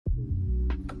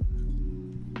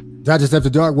Digest After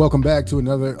Dark, welcome back to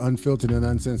another unfiltered and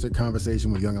uncensored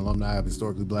conversation with young alumni of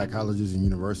historically black colleges and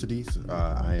universities.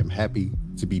 I am happy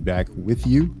to be back with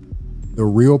you, the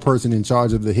real person in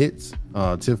charge of the hits.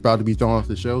 Tiff about to be thrown off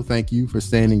the show. Thank you for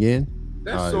standing in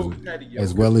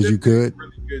as well as you could.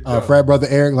 Really frat brother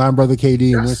Eric, line brother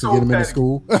KD, and Winston, get him into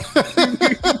school.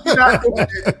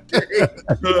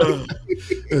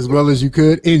 As well as you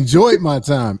could. Enjoyed my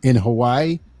time in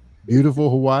Hawaii,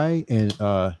 beautiful Hawaii, and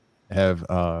have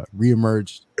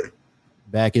reemerged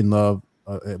back in love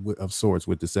of sorts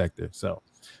with the sector. So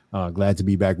glad to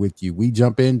be back with you. We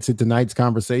jump into tonight's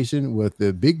conversation with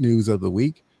the big news of the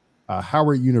week.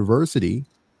 Howard University,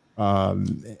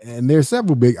 and there's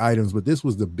several big items, but this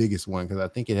was the biggest one because I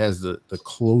think it has the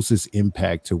closest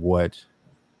impact to what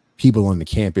people on the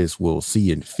campus will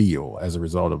see and feel as a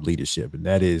result of leadership. And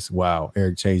that is, wow,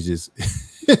 Eric changed his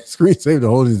screensaver to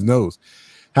hold his nose.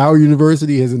 Howard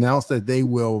University has announced that they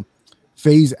will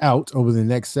phase out over the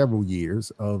next several years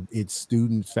of its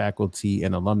student, faculty,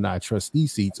 and alumni trustee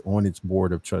seats on its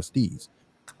board of trustees.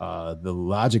 The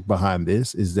logic behind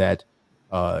this is that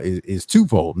is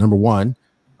twofold. Number one,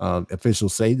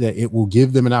 officials say that it will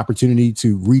give them an opportunity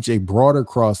to reach a broader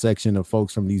cross-section of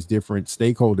folks from these different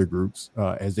stakeholder groups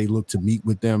as they look to meet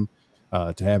with them,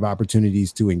 to have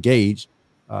opportunities to engage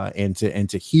and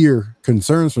to hear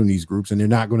concerns from these groups, and they're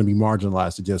not going to be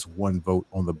marginalized to just one vote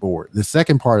on the board. The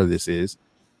second part of this is,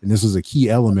 and this was a key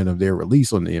element of their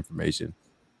release on the information,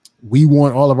 we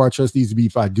want all of our trustees to be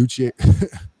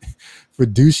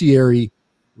fiduciary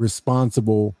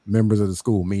responsible members of the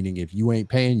school, meaning if you ain't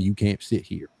paying, you can't sit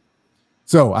here.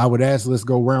 So I would ask, let's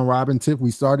go round robin. Tiff, we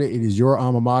started. It is your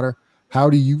alma mater. How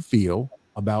do you feel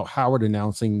about Howard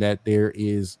announcing that there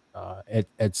is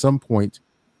at some point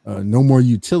no more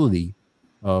utility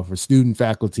for student,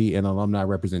 faculty, and alumni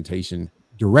representation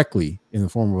directly in the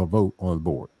form of a vote on the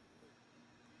board?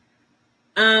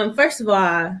 First of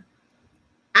all,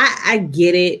 I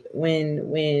get it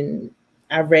when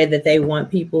I read that they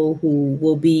want people who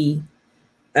will be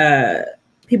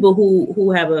people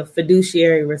who have a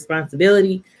fiduciary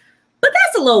responsibility, but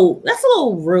that's a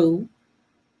little rude,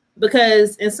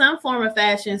 because in some form or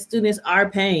fashion, students are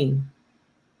paying.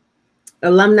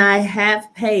 Alumni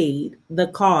have paid the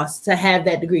cost to have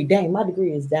that degree. Dang, my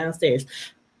degree is downstairs.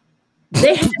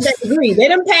 They have that degree. They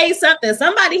done paid something.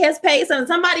 Somebody has paid something.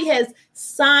 Somebody has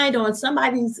signed on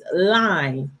somebody's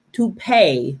line to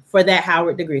pay for that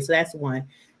Howard degree. So that's one.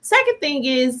 Second thing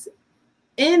is,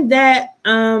 in that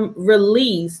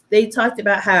release, they talked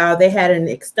about how they had an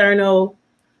external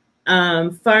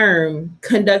firm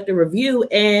conduct a review.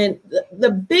 And the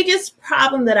biggest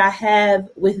problem that I have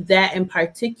with that in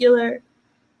particular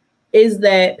is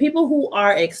that people who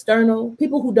are external,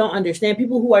 people who don't understand,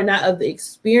 people who are not of the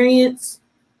experience,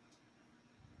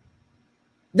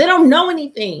 they don't know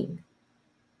anything.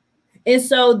 And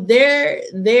so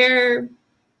their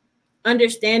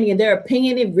understanding and their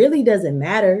opinion, it really doesn't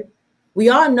matter. We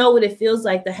all know what it feels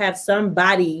like to have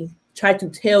somebody try to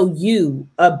tell you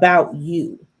about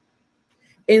you.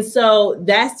 And so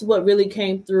that's what really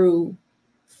came through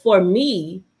for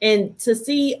me. And to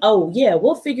see, oh yeah,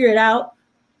 we'll figure it out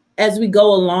as we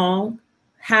go along,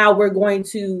 how we're going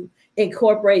to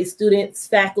incorporate students,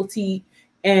 faculty,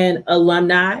 and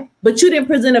alumni. But you didn't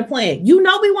present a plan. You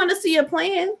know we want to see a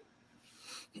plan.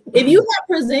 If you have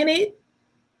presented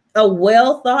a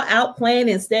well thought out plan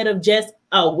instead of just,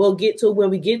 oh, we'll get to it when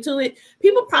we get to it,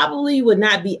 people probably would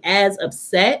not be as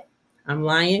upset. I'm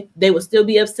lying. They would still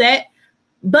be upset.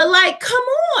 But like, come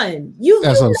on.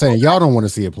 That's what I'm saying. Y'all don't want to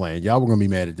see a plan. Y'all were going to be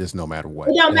mad at this no matter what.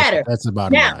 It don't matter. That's the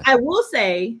bottom line. I will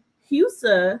say,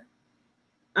 HUSA,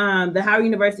 the Howard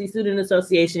University Student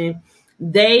Association,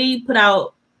 they put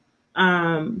out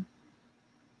a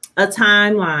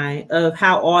timeline of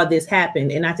how all this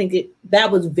happened. And I think that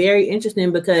was very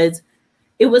interesting, because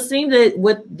it would seem that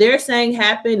what they're saying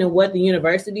happened and what the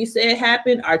university said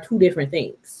happened are two different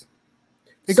things.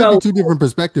 It could be two different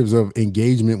perspectives of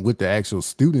engagement with the actual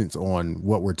students on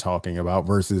what we're talking about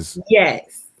versus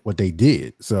what they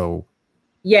did. So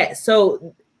yes.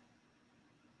 So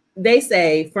they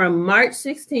say from March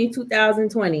 16,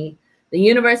 2020, the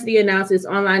university announces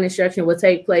online instruction will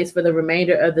take place for the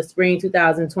remainder of the spring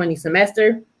 2020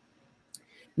 semester.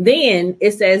 Then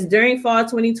it says during fall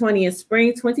 2020 and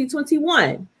spring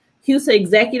 2021, HUSA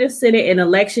Executive Senate and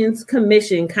Elections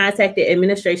Commission contacted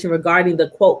administration regarding the,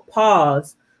 quote,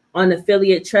 pause on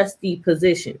affiliate trustee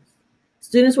positions.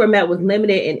 Students were met with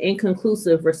limited and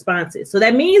inconclusive responses. So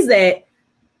that means that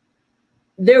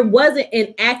there wasn't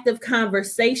an active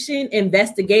conversation,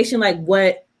 investigation, like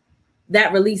what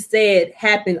that release said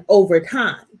happened over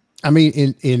time. I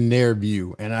mean, in their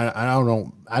view, and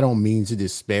I don't mean to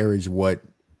disparage what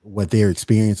their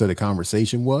experience of the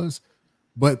conversation was,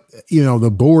 but you know,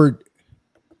 the board,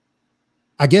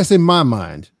 I guess in my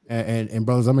mind, and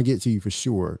brothers, I'm gonna get to you for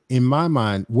sure. In my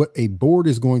mind, what a board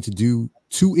is going to do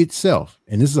to itself,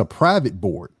 and this is a private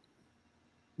board,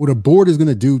 what a board is going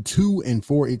to do to and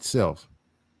for itself.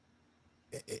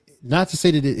 Not to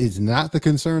say that it is not the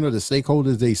concern of the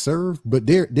stakeholders they serve, but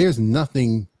there's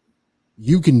nothing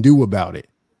you can do about it.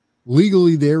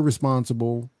 Legally, they're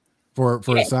responsible for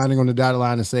Yes. signing on the dotted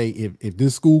line and say, if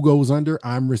this school goes under,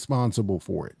 I'm responsible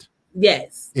for it.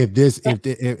 Yes.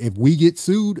 If we get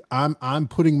sued, I'm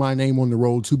putting my name on the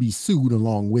roll to be sued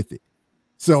along with it.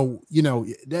 So, you know,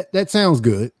 that sounds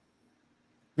good.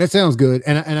 That sounds good.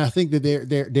 And I think that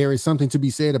there is something to be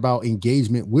said about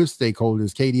engagement with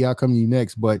stakeholders. Katie, I'll come to you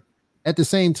next. But at the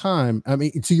same time, I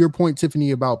mean, to your point,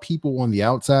 Tiffany, about people on the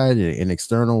outside and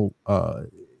external,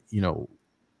 you know,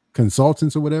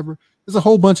 consultants or whatever, there's a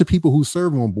whole bunch of people who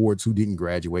serve on boards who didn't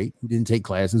graduate, who didn't take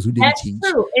classes, who didn't teach.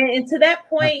 That's true. And to that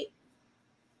point,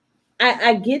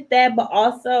 I get that, but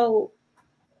also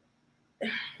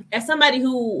as somebody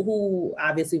who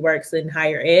obviously works in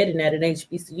higher ed and at an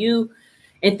HBCU,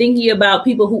 and thinking about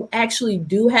people who actually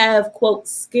do have, quote,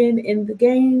 skin in the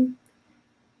game,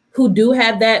 who do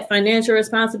have that financial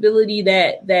responsibility,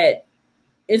 that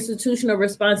institutional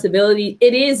responsibility,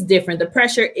 it is different. The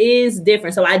pressure is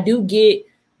different. So I do get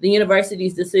the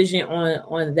university's decision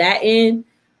on that end.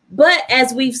 But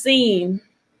as we've seen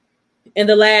in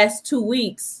the last 2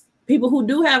 weeks, people who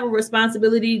do have a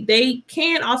responsibility, they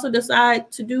can also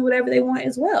decide to do whatever they want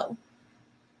as well.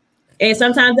 And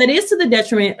sometimes that is to the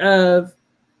detriment of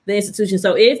the institution.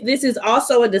 So if this is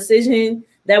also a decision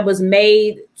that was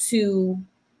made to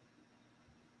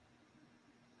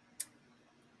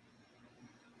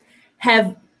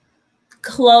have a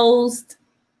closed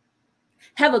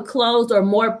or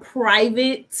more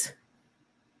private,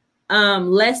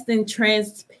 less than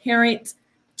transparent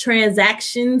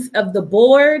transactions of the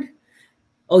board,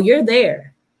 oh, you're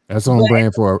there. That's on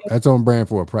brand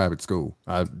for a private school.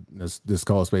 This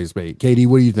call spade. Katie,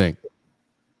 what do you think?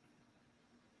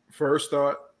 First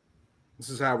thought, this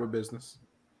is Howard business.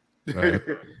 Right.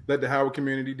 Let the Howard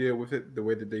community deal with it the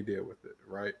way that they deal with it,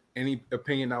 right? Any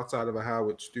opinion outside of a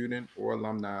Howard student or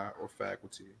alumni or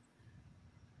faculty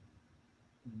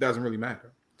doesn't really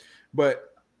matter.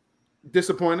 But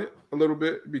disappointed a little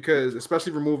bit because,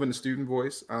 especially removing the student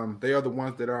voice, they are the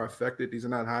ones that are affected. These are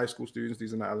not high school students.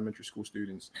 These are not elementary school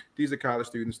students. These are college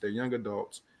students. They're young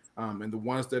adults. And the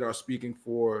ones that are speaking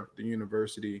for the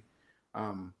university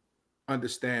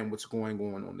understand what's going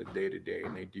on the day-to-day,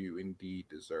 and they do indeed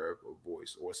deserve a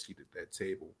voice or a seat at that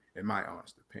table, in my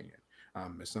honest opinion.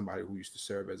 As somebody who used to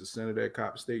serve as a senator at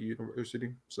Coppin State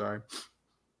University,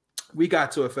 we got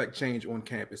to affect change on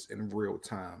campus in real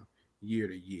time, year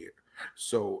to year.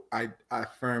 So I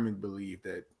firmly believe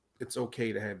that it's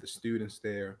okay to have the students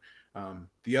there.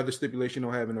 The other stipulation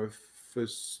on having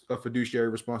a fiduciary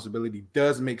responsibility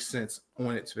does make sense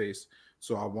on its face.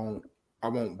 So I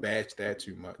won't bash that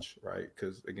too much, right?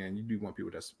 Because again, you do want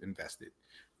people that's invested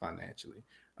financially.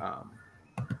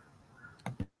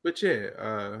 But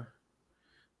yeah,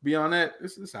 beyond that,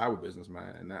 this is our business,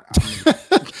 man. And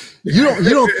you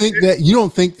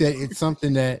don't think that it's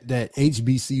something that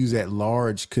HBCUs at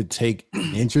large could take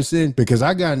interest in? Because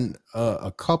I gotten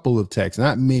a couple of texts,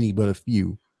 not many, but a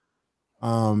few,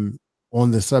 on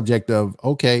the subject of,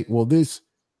 okay, well, this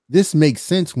makes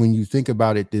sense when you think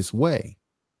about it this way.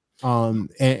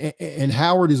 And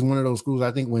Howard is one of those schools,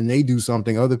 I think, when they do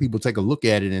something, other people take a look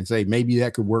at it and say, maybe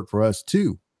that could work for us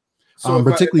too. So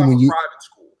particularly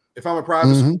if I'm a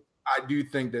private school, I do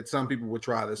think that some people would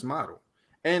try this model,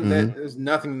 and that there's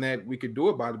nothing that we could do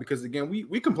about it, because again,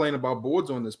 we complain about boards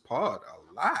on this pod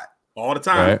a lot, all the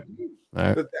time.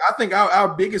 Right. But I think our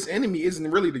biggest enemy isn't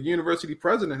really the university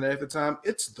president at the time;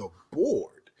 it's the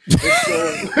board.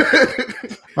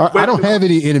 I don't have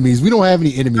any enemies. We don't have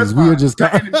any enemies. We are just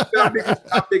our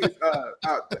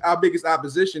biggest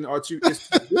opposition is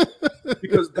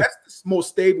because that's the most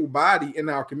stable body in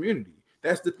our community.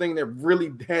 That's the thing that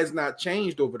really has not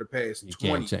changed over the past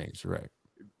 20 change, right?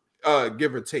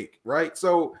 Give or take, right?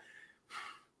 So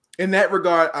in that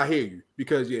regard, I hear you,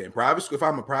 because in private school, if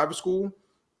I'm a private school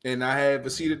and I have a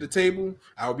seat at the table,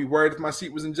 I would be worried if my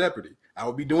seat was in jeopardy. I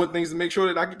would be doing things to make sure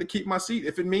that I get to keep my seat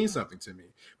if it means something to me.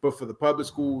 But for the public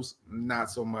schools, not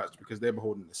so much, because they're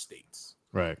beholden to states,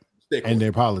 right? And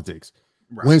their politics.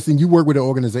 Right. Winston, you work with an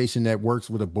organization that works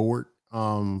with a board.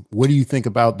 What do you think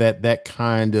about that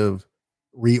kind of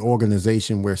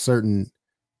reorganization where certain,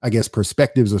 I guess,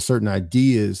 perspectives or certain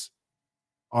ideas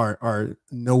are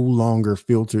no longer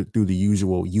filtered through the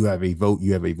usual. You have a vote,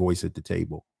 you have a voice at the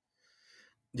table.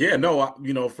 Yeah,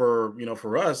 no,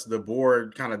 for us, the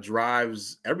board kind of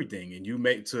drives everything, and you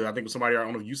make to. I think somebody, I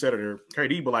don't know if you said it or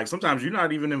KD, but like sometimes you're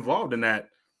not even involved in that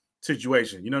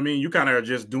situation. You know what I mean? You kind of are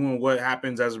just doing what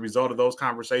happens as a result of those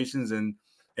conversations and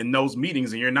those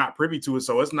meetings, and you're not privy to it,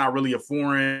 so it's not really a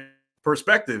foreign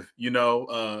perspective.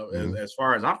 As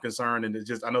far as I'm concerned, and it's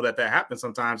just I know that happens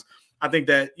sometimes. I think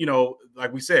that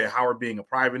like we said, Howard being a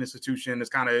private institution is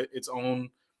kind of its own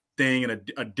thing and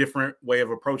a different way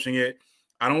of approaching it.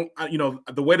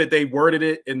 The way that they worded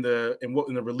it in the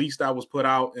release that was put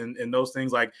out and those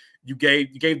things, like you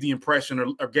gave the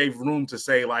impression or gave room to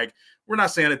say, like, we're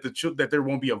not saying that there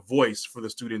won't be a voice for the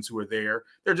students who are there.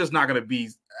 They're just not going to be,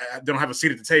 they don't have a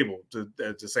seat at the table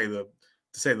to say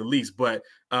the least. But,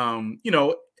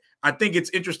 I think it's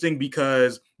interesting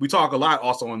because we talk a lot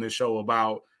also on this show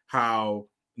about how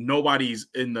nobody's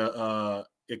in the,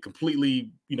 it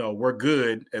completely, we're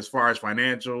good as far as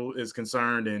financial is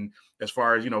concerned. And as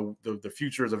far as, the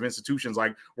futures of institutions,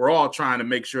 like we're all trying to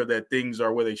make sure that things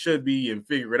are where they should be and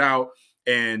figure it out.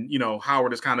 And,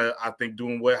 Howard is kind of, I think,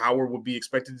 doing what Howard would be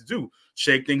expected to do,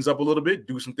 shake things up a little bit,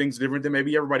 do some things different than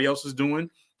maybe everybody else is doing,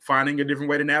 finding a different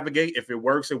way to navigate. If it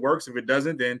works, it works. If it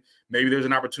doesn't, then maybe there's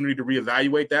an opportunity to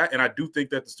reevaluate that. And I do think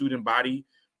that the student body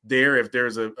there, if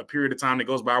there's a period of time that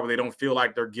goes by where they don't feel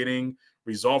like they're getting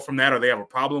result from that, or they have a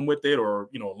problem with it, or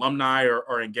alumni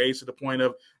are engaged to the point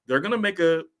of they're going to make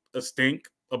a stink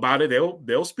about it.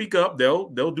 They'll speak up. They'll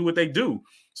do what they do.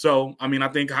 So I mean, I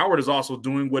think Howard is also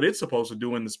doing what it's supposed to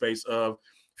do in the space of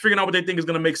figuring out what they think is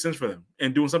going to make sense for them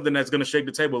and doing something that's going to shake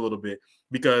the table a little bit,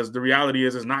 because the reality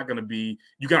is it's not going to be,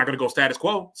 you're not going to go status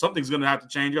quo. Something's going to have to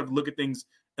change. You have to look at things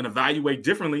and evaluate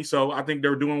differently. So I think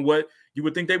they're doing what you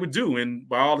would think they would do, and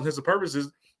by all intents and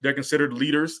purposes, they're considered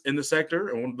leaders in the sector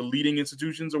and one of the leading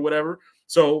institutions or whatever.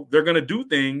 So they're going to do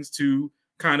things to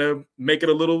kind of make it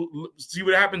a little, see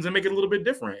what happens and make it a little bit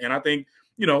different. And I think,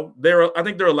 I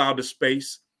think they're allowed the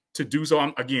space to do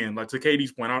so. Again, like to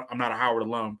KD's point, I'm not a Howard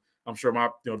alum. I'm sure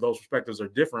those perspectives are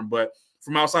different, but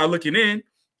from outside looking in,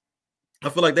 I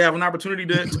feel like they have an opportunity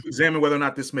to examine whether or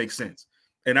not this makes sense.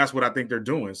 And that's what I think they're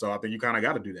doing. So I think you kind of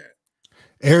got to do that.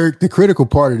 Eric, the critical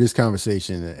part of this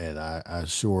conversation, and I'm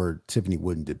sure Tiffany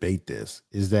wouldn't debate this,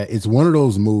 is that it's one of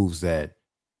those moves that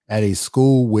at a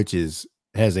school which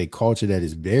has a culture that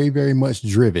is very, very much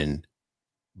driven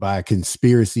by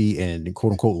conspiracy and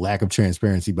quote unquote lack of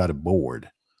transparency by the board,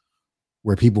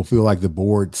 where people feel like the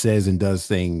board says and does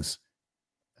things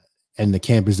and the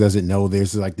campus doesn't know.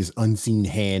 There's like this unseen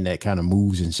hand that kind of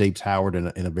moves and shapes Howard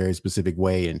in a very specific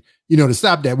way. And, to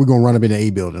stop that, we're going to run up in the A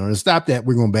building, or to stop that,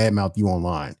 we're going to badmouth you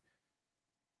online.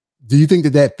 Do you think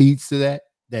that feeds to that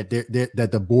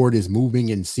the board is moving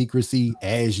in secrecy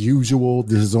as usual?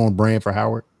 This is on brand for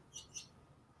Howard.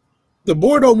 The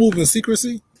board don't move in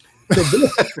secrecy.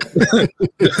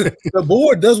 The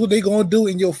board does what they're going to do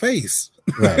in your face.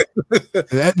 Right.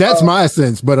 That's my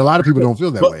sense, but a lot of people don't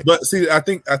feel that way. But see, I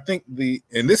think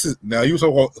and this is, now you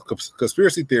talk about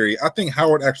conspiracy theory. I think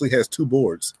Howard actually has two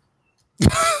boards.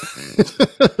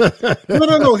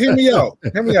 No. Hear me out.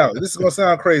 This is going to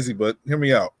sound crazy, but hear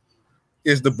me out.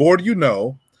 It's the board,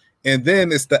 and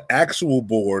then it's the actual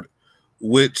board,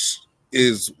 which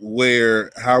is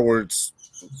where Howard's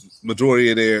majority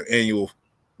of their annual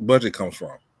budget comes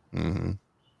from. Mm-hmm.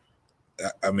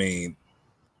 I mean,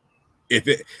 if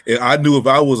I knew if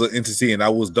I was an entity and I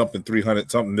was dumping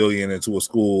 300-something million into a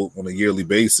school on a yearly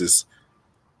basis,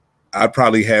 I'd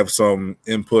probably have some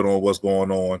input on what's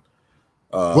going on.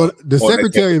 Well, the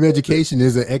Secretary of Education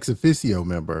is an ex officio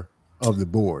member of the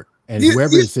board, and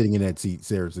whoever is sitting in that seat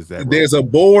serves as that. There's a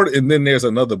board, and then there's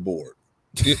another board.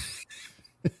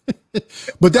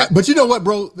 But you know what,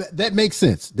 bro? That makes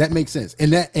sense.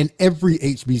 And every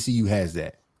HBCU has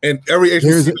that. And every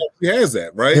HBCU has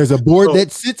that, right? There's a board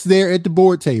that sits there at the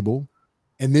board table,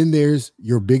 and then there's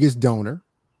your biggest donor.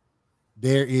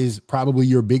 There is probably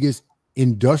your biggest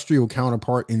industrial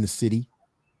counterpart in the city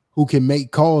who can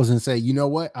make calls and say, you know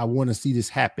what, I want to see this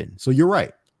happen. So you're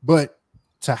right. But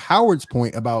to Howard's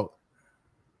point about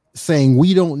saying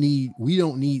we don't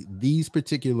need these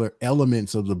particular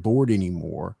elements of the board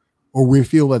anymore, or we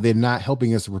feel that they're not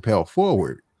helping us to propel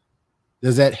forward,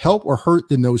 does that help or hurt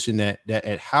the notion that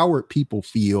at Howard people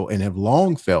feel and have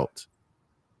long felt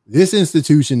this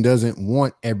institution doesn't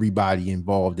want everybody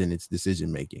involved in its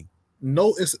decision making?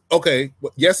 No, it's okay.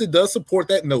 Yes, it does support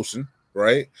that notion,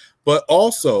 right? But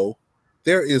also,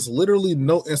 there is literally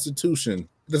no institution,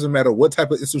 it doesn't matter what type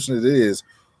of institution it is,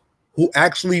 who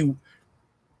actually,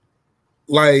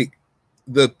 like,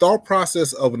 the thought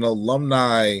process of an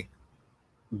alumni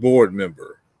board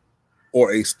member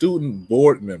or a student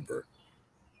board member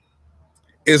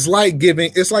is like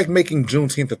making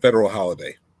Juneteenth a federal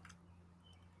holiday.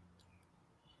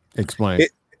 Explain.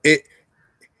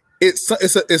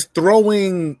 It's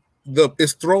throwing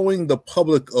the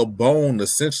public a bone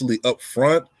essentially up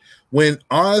front, when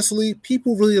honestly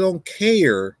people really don't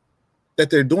care that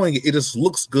they're doing it. It just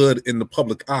looks good in the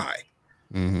public eye,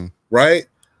 right?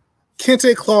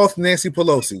 Kente Cloth, Nancy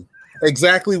Pelosi,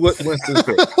 exactly what Winston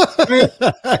said.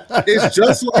 It's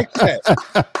just like that,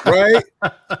 right?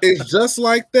 It's just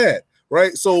like that,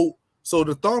 right? So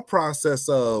the thought process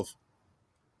of,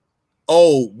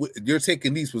 oh, you're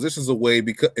taking these positions away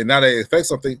because, and now they affect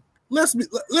something. Let's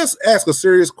ask a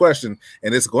serious question,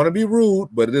 and it's going to be rude,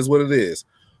 but it is what it is.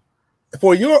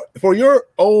 For your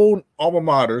own alma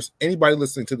maters, anybody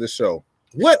listening to this show,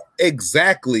 what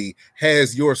exactly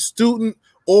has your student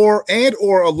or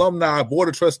alumni board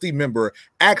of trustee member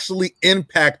actually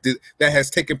impacted that has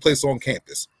taken place on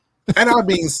campus? And I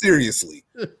mean seriously,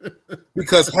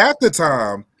 because half the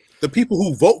time the people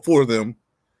who vote for them,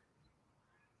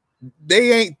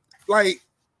 they ain't like.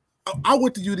 I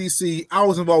went to UDC. I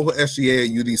was involved with SGA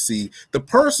at UDC. The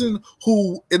person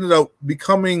who ended up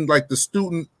becoming like the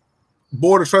student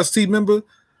board of trustee member,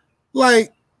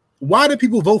 like, why did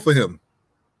people vote for him?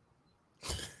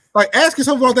 Like, ask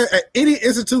yourself about that at any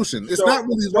institution. It's not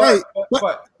really right.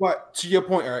 But to your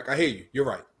point, Eric, I hear you. You're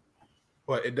right.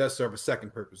 But it does serve a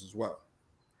second purpose as well.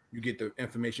 You get the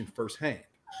information firsthand.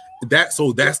 That's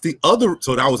the other.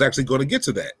 So I was actually going to get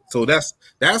to that. So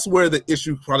that's where the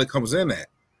issue probably comes in at.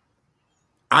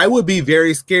 I would be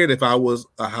very scared if I was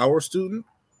a Howard student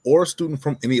or a student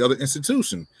from any other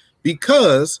institution,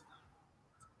 because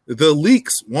the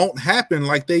leaks won't happen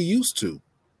like they used to.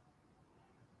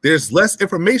 There's less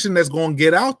information that's going to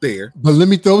get out there. But let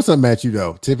me throw something at you,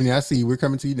 though. Tiffany, I see you. We're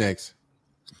coming to you next.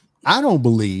 I don't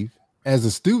believe, as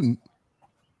a student,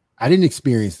 I didn't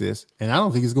experience this, and I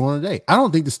don't think it's going on today. I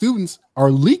don't think the students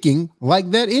are leaking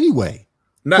like that anyway.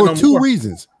 For two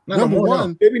reasons. Number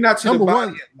one, maybe not to the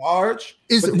body at large.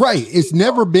 It's right. It's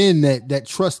never been that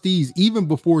trustees, even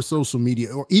before social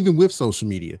media or even with social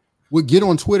media, would get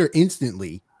on Twitter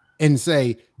instantly and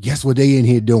say, "Guess what they in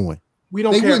here doing?" We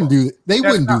don't. They care wouldn't do. They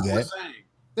That's wouldn't do not that. what we're saying.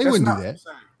 They That's wouldn't not do what that. we're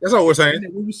saying. That's all we're saying.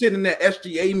 When you sit in that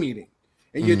SGA meeting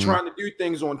and you're trying to do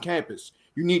things on campus,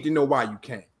 you need to know why you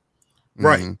can't.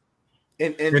 Right.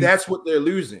 And that's what they're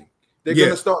losing. They're going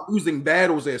to start losing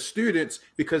battles as students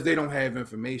because they don't have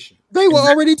information. They were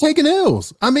already taking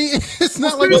L's. I mean, it's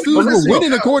not like the students were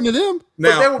winning according to them.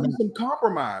 But there will be some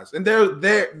compromise, and there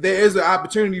is an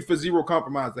opportunity for zero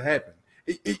compromise to happen.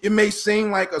 It may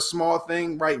seem like a small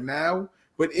thing right now,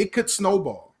 but it could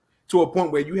snowball to a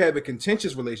point where you have a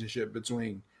contentious relationship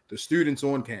between the students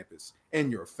on campus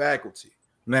and your faculty.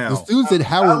 Now, the students at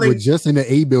Howard were just in the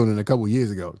A building a couple years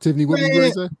ago. Tiffany, what were you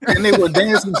going to say? And they were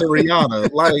dancing to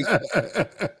Rihanna. Like,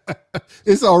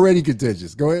 it's already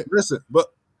contentious. Go ahead. Listen,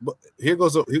 but here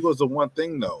goes the one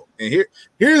thing though, and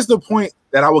here's the point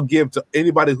that I would give to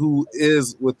anybody who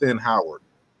is within Howard.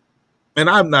 And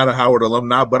I'm not a Howard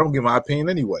alumni, but I'm giving my opinion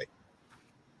anyway.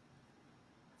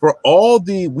 For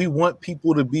we want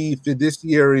people to be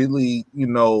fiduciarily,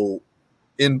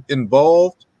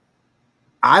 involved.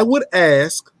 I would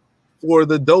ask for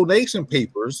the donation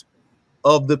papers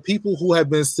of the people who have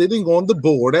been sitting on the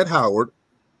board at Howard,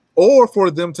 or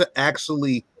for them to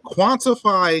actually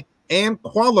quantify and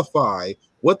qualify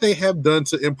what they have done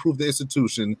to improve the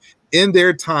institution in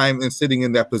their time and sitting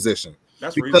in that position.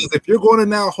 Because if you're going to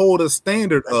now hold a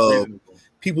standard of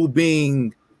people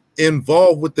being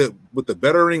involved with the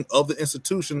bettering of the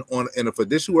institution in a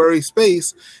fiduciary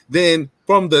space, then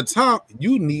from the top,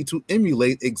 you need to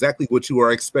emulate exactly what you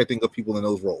are expecting of people in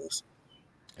those roles.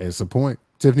 It's a point.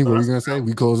 Tiffany, what are you going to say?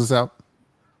 We close this out.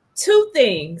 Two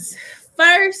things.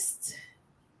 First,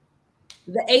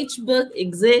 the H book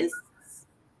exists.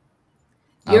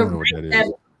 I don't know what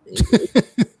that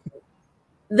is.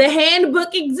 The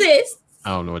handbook exists. I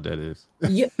don't know what that is.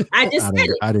 I just said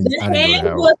it. The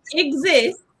handbook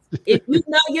exists. If you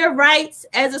know your rights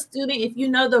as a student, if you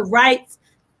know the rights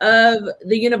of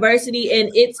the university and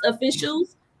its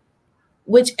officials,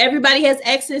 which everybody has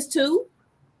access to,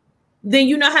 then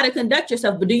you know how to conduct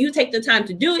yourself. But do you take the time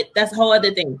to do it? That's a whole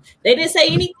other thing. They didn't say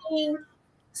anything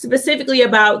specifically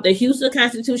about the Houston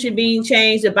Constitution being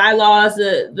changed, the bylaws,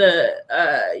 the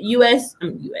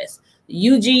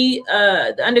UG,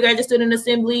 the Undergraduate Student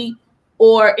Assembly,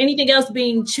 or anything else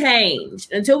being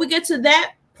changed. Until we get to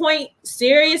that point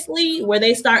seriously, where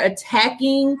they start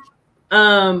attacking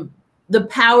the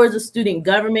powers of student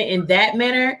government in that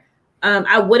manner,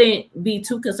 I wouldn't be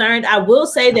too concerned. I will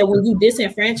say that when you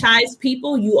disenfranchise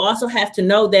people, you also have to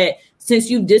know that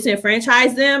since you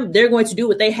disenfranchise them, they're going to do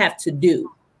what they have to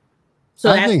do.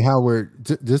 So I think Howard,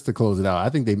 just to close it out, I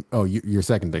think they, your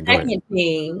second thing. Second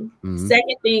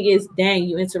thing is, dang,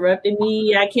 you interrupted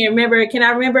me. I can't remember. Can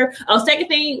I remember? Oh, second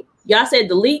thing, y'all said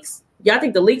the leaks. Y'all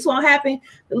think the leaks won't happen?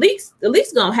 The leaks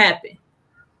gonna happen.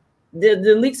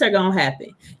 The leaks are gonna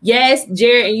happen. Yes,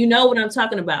 Jared, and you know what I'm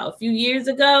talking about. A few years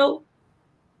ago,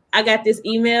 I got this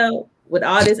email with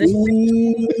all this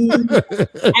information.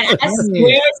 And I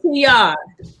swear to y'all,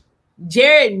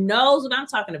 Jared knows what I'm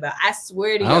talking about. I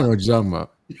swear to y'all. I don't know what you're talking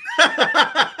about.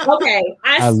 Okay.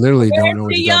 I literally don't know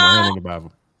what you're talking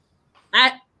about.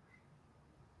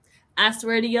 I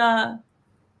swear to y'all,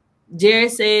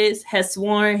 Jared has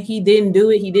sworn he didn't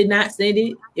do it. He did not send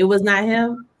it. It was not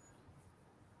him.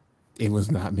 It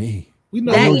was not me. We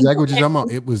know exactly what you're talking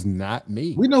about. It was not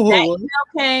me. We know who it was. Email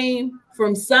came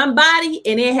from somebody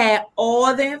and it had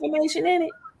all the information in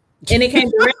it. And it came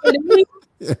directly to me.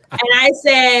 And I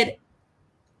said,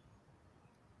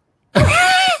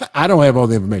 I don't have all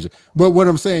the information. But what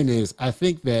I'm saying is, I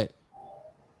think that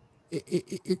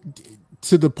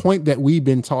to the point that we've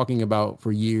been talking about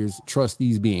for years,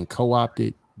 trustees being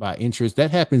co-opted by interest, that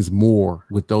happens more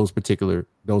with those particular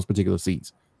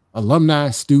seats. Alumni,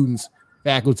 students,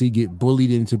 faculty get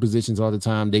bullied into positions all the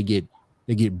time. They get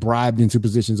bribed into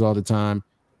positions all the time.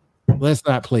 Let's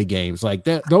not play games like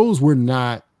that. Those were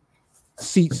not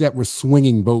seats that were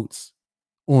swinging votes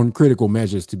on critical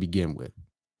measures to begin with.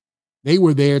 They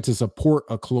were there to support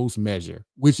a close measure,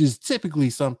 which is typically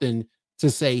something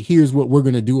to say, here's what we're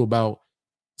going to do about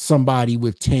somebody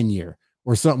with tenure,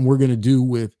 or something we're going to do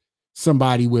with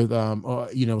somebody with,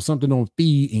 something on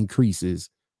fee increases,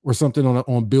 or something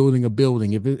on building a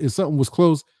building. If something was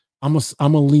close, I'm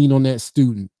gonna lean on that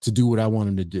student to do what I want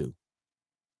him to do.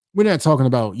 We're not talking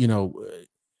about,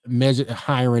 measure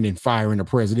hiring and firing a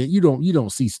president. You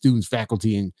don't see students,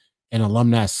 faculty, and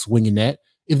alumni swinging that.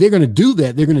 If they're going to do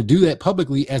that, they're going to do that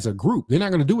publicly as a group. They're not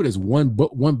going to do it as one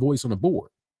voice on the board.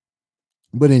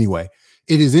 But anyway,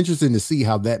 it is interesting to see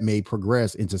how that may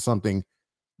progress into something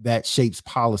that shapes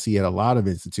policy at a lot of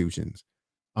institutions.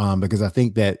 Because I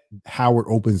think that Howard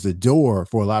opens the door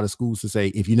for a lot of schools to say,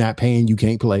 if you're not paying, you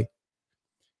can't play.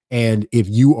 And if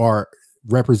you are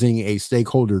representing a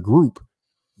stakeholder group,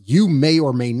 you may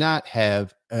or may not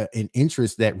have an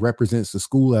interest that represents the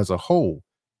school as a whole.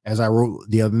 As I wrote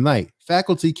the other night,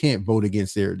 faculty can't vote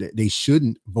against they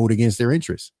shouldn't vote against their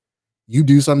interests. You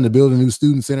do something to build a new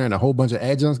student center and a whole bunch of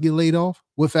adjuncts get laid off.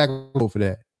 What faculty vote for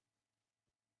that?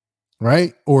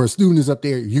 Right? Or a student is up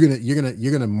there, you're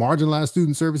gonna marginalize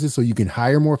student services so you can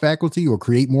hire more faculty or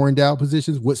create more endowed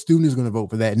positions. What student is going to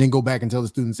vote for that? And then go back and tell the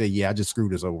student, say, yeah, I just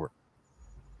screwed this over.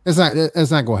 That's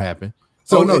not gonna happen.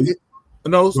 So no.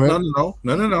 I'm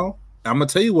gonna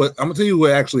tell you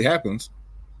what actually happens.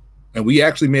 And we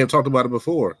actually may have talked about it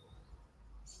before.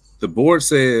 The board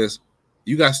says,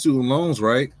 you got student loans,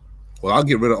 right? Well, I'll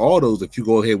get rid of all those if you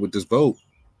go ahead with this vote.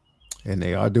 And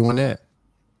they are doing that.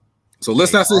 So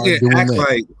let's not sit here and act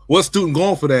like, what student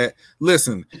going for that?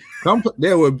 Listen,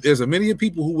 there's a many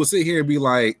people who will sit here and be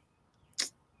like,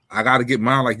 I got to get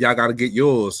mine like y'all got to get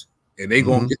yours. And they're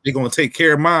going to take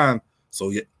care of mine. So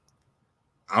yeah,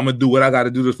 I'm going to do what I got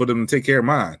to do for them to take care of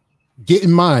mine.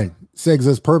 Getting mine segs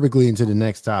us perfectly into the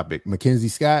next topic. MacKenzie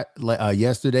Scott,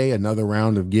 yesterday, another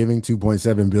round of giving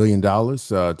 $2.7 billion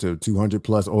to 200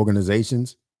 plus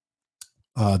organizations.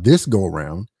 This go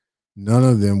around, none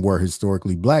of them were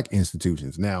historically Black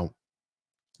institutions. Now,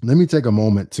 let me take a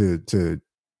moment to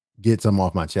get some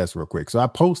off my chest real quick. So I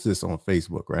post this on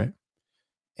Facebook, right?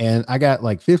 And I got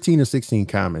like 15 or 16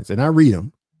 comments, and I read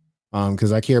them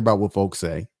because I care about what folks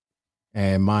say.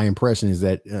 And my impression is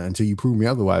that until you prove me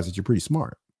otherwise, that you're pretty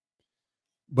smart.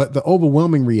 But the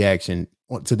overwhelming reaction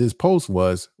to this post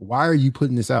was, why are you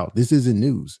putting this out? This isn't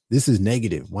news. This is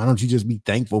negative. Why don't you just be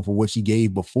thankful for what she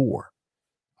gave before?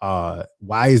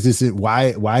 Why is this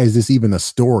even a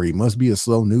story? Must be a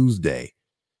slow news day.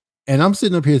 And I'm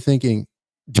sitting up here thinking,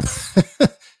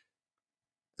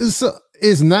 it's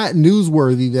not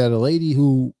newsworthy that a lady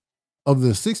who, of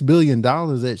the $6 billion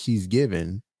that she's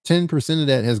given, 10% of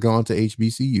that has gone to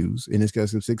HBCUs in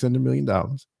excess of $600 million.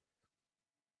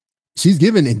 She's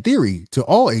given, in theory, to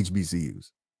all HBCUs,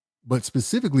 but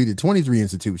specifically to 23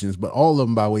 institutions, but all of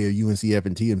them by way of UNCF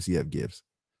and TMCF gifts.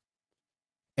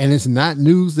 And it's not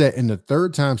news that in the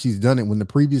third time she's done it, when the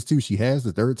previous two she has,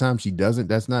 the third time she doesn't,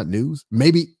 that's not news.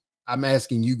 Maybe I'm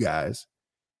asking you guys,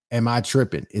 am I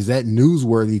tripping? Is that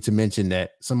newsworthy to mention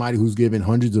that somebody who's given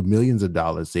hundreds of millions of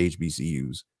dollars to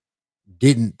HBCUs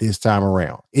didn't this time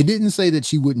around? It didn't say that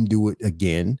she wouldn't do it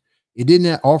again. It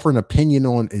didn't offer an opinion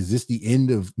on, is this the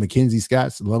end of MacKenzie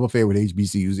Scott's love affair with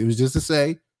HBCUs? It was just to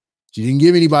say, She didn't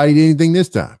give anybody anything this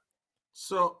time.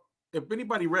 So if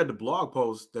anybody read the blog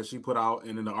post that she put out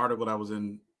and in the article that was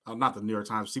in not the New York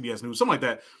Times, CBS News, something like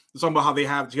that, it's talking about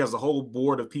how she has a whole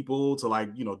board of people to like,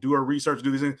 you know, do her research,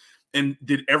 do these things. And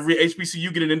did every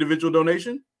HBCU get an individual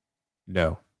donation?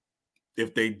 No.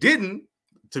 If they didn't,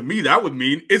 to me, that would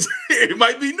mean it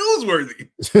might be newsworthy.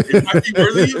 It might be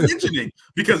worthy of mentioning,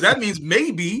 because that means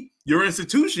maybe your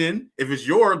institution, if it's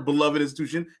your beloved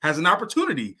institution, has an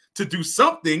opportunity to do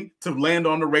something to land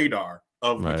on the radar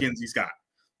of MacKenzie Scott.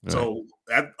 Right. So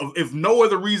if no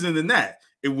other reason than that,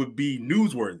 it would be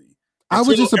newsworthy. I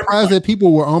was just surprised that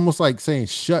people were almost like saying,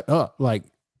 shut up. Like,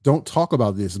 don't talk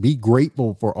about this. Be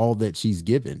grateful for all that she's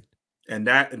given. And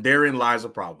therein lies a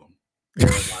problem.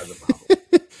 Therein lies a problem.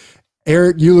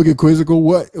 Eric, you look at quizzical.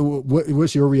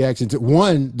 What's your reaction to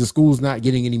one, the school's not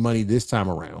getting any money this time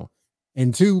around,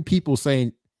 and two, people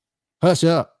saying hush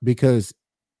up because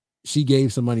she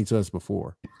gave some money to us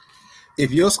before?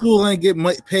 If your school ain't getting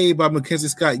paid by MacKenzie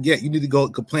Scott yet, you need to go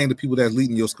complain to people that's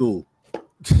leading your school.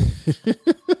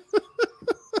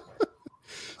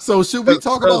 So should we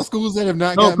talk about schools that have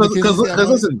not gotten because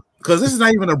listen, because this is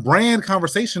not even a brand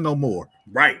conversation no more,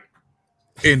 right?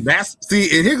 And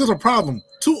here goes a problem.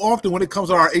 Too often when it comes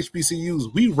to our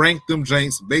HBCUs, we rank them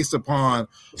janks based upon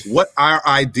what our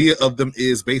idea of them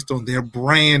is based on their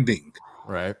branding.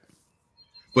 Right.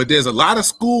 But there's a lot of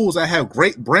schools that have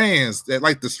great brands that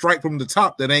like to strike from the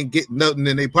top that ain't getting nothing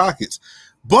in their pockets.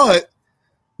 But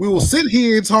we will sit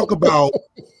here and talk about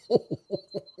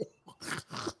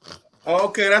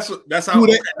okay, that's how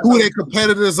who their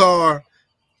competitors are,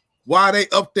 why they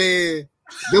up there,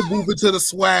 they're moving to the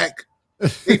SWAC.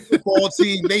 They football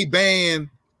team, they banned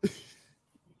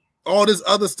all this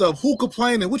other stuff. Who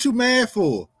complaining? What you mad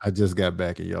for? I just got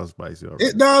back at y'all spicy.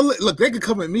 Look, they could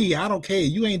come at me. I don't care.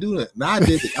 You ain't doing it. No, I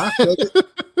did it. I felt it.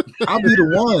 I'll be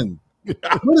the one.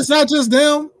 But it's not just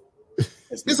them.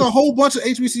 It's a whole bunch of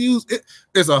HBCUs.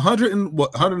 There's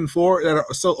 104 that are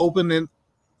still open in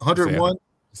 101.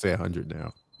 Say 100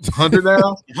 now. 100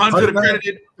 now. 100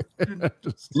 accredited.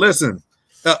 Listen,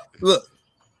 look,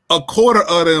 a quarter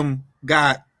of them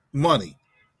got money,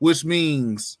 which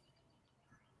means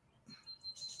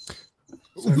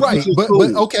right. But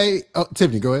okay,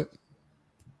 Tiffany, go ahead.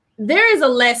 There is a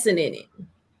lesson in it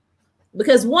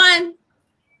because one,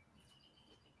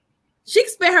 she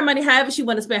can spend her money however she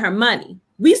want to spend her money.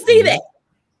 We see that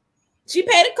she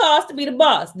paid a cost to be the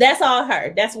boss. That's all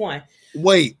her. That's one.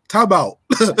 Wait, talk about.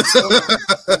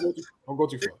 I'll go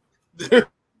too far.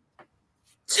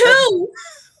 Two,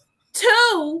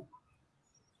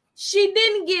 she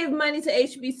didn't give money to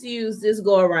HBCUs this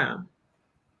go around.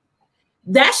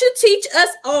 That should teach us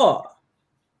all.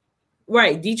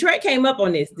 Right. Detroit came up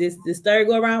on this third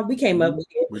go around. We came up with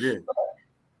it. We did.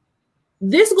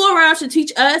 This go around should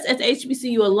teach us as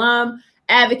HBCU alum,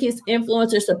 advocates,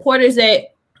 influencers, supporters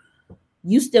that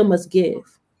you still must give.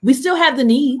 We still have the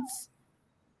needs.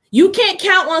 You can't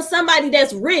count on somebody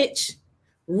that's rich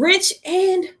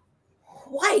and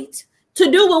white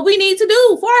to do what we need to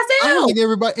do for ourselves. I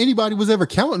don't think anybody was ever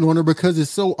counting on her because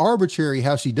it's so arbitrary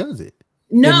how she does it.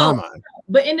 No, in my mind.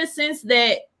 But in the sense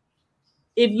that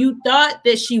if you thought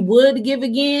that she would give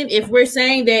again, if we're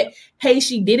saying that, hey,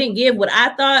 she didn't give, what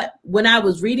I thought when I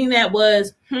was reading that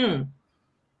was,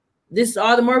 this is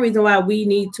all the more reason why we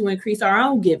need to increase our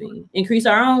own giving, increase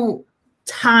our own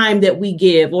time that we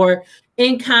give, or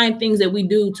in-kind things that we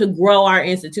do to grow our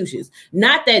institutions.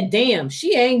 Not that, damn,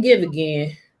 she ain't give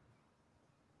again.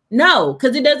 No,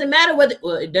 because it doesn't matter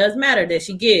it does matter that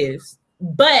she gives,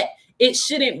 but it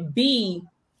shouldn't be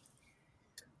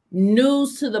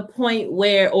news to the point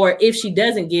where, or if she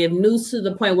doesn't give, news to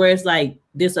the point where it's like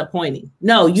disappointing.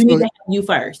 No, you need to have you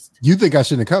first. You think I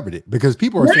shouldn't have covered it because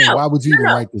people are saying, why would you even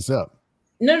write this up?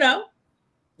 No,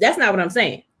 that's not what I'm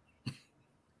saying.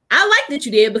 I like that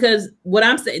you did because what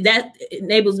I'm saying, that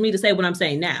enables me to say what I'm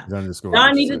saying now.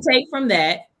 Y'all need to take from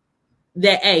that,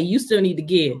 hey, you still need to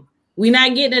give. We're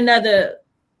not getting another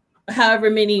however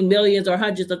many millions or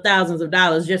hundreds of thousands of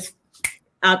dollars just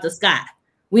out the sky.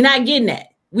 We're not getting that.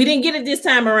 We didn't get it this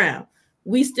time around.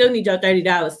 We still need your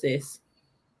 $30, sis.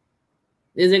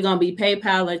 Is it going to be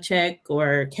PayPal or check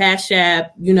or Cash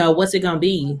App? You know, what's it going to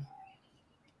be?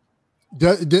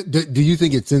 Do you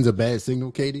think it sends a bad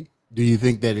signal, Katie? Do you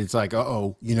think that it's like,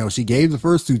 she gave the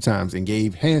first 2 times and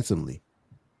gave handsomely,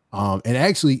 and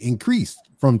actually increased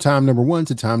from time number 1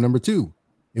 to time number 2.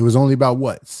 It was only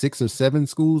about 6 or 7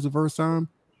 schools the first time,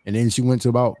 and then she went to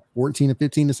about 14 or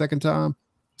 15 the second time.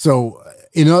 So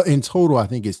in total, I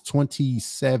think it's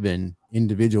 27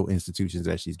 individual institutions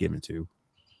that she's given to,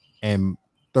 and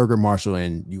Thurgood Marshall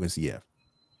and UNCF.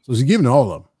 So she's giving to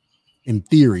all of them. In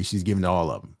theory, she's giving to all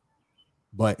of them.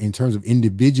 But in terms of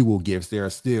individual gifts, there are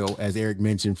still, as Eric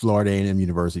mentioned, Florida A&M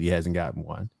University hasn't gotten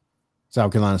one.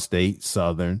 South Carolina State,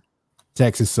 Southern,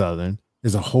 Texas Southern.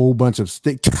 There's a whole bunch of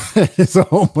state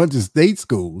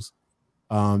schools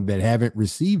that haven't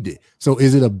received it. So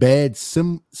is it a bad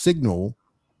signal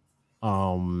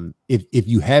if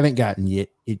you haven't gotten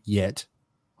it yet,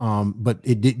 but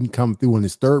it didn't come through in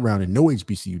this third round and no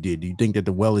HBCU did? Do you think that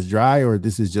the well is dry, or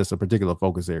this is just a particular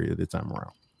focus area this time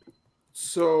around?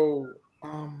 So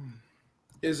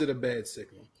is it a bad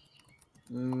signal?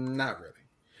 Not really,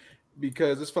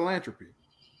 because it's philanthropy.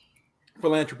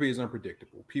 Philanthropy is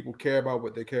unpredictable. People care about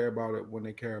what they care about it when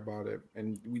they care about it,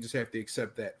 and we just have to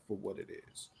accept that for what it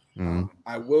is.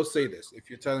 I will say this: if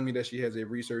you're telling me that she has a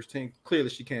research team, clearly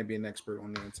she can't be an expert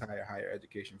on the entire higher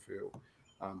education field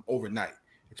overnight,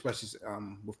 especially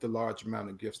with the large amount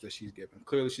of gifts that she's given.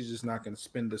 Clearly, she's just not going to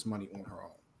spend this money on her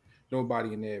own.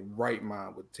 Nobody in their right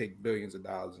mind would take billions of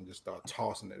dollars and just start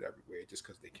tossing it everywhere just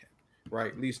because they can,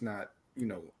 right? At least not,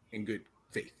 in good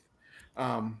faith.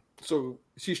 So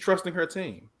she's trusting her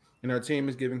team, and her team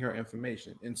is giving her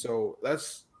information. And so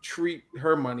let's treat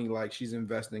her money like she's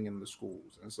investing in the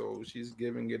schools. And so she's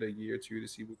giving it a year or two to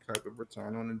see what type of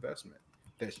return on investment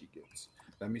that she gets.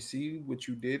 Let me see what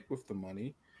you did with the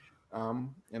money.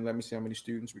 And let me see how many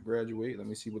students we graduate. Let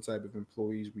me see what type of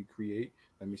employees we create.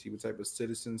 Let me see what type of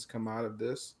citizens come out of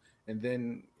this. And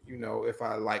then, if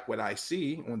I like what I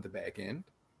see on the back end,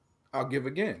 I'll give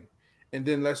again. And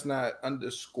then let's not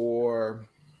underscore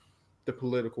the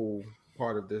political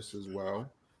part of this as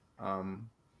well.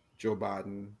 Joe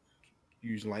Biden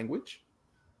used language.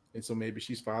 And so maybe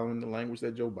she's following the language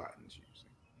that Joe Biden is using.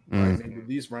 Right? Maybe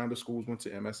these round of schools went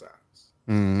to MSIs.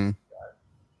 And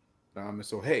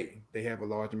so, hey, they have a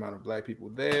large amount of Black people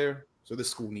there. So this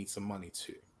school needs some money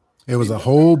too. It was a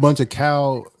whole bunch of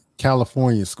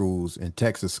California schools and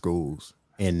Texas schools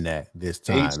in that this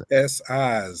time.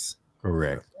 HSIs.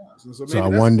 Correct. So I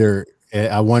wonder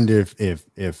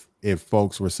if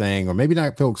folks were saying, or maybe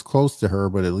not folks close to her,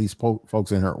 but at least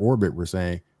folks in her orbit were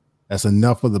saying, that's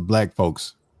enough for the Black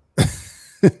folks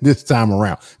this time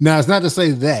around. Now, it's not to say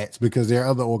that, because there are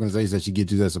other organizations that you get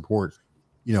to that support,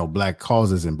 Black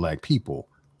causes and Black people.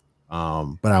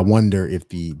 But I wonder if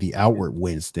the outward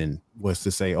Winston was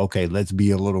to say, okay, let's be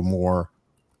a little more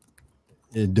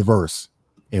diverse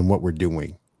in what we're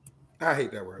doing. I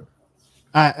hate that word.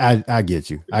 I get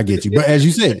you. But as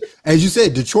you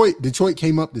said, Detroit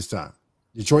came up this time.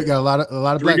 Detroit got a lot of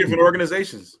Black different people.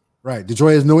 Organizations. Right.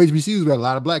 Detroit has no HBCUs, but a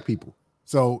lot of Black people.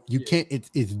 So you can't.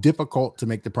 It's difficult to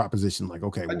make the proposition like,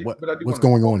 okay, what's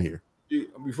going on here?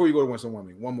 Before you go to Winston,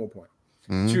 one more point.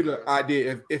 To the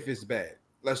idea if it's bad,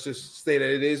 let's just say that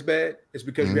it is bad. It's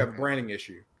because you have a branding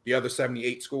issue. The other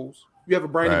 78 schools, you have a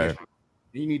branding issue.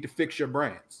 You need to fix your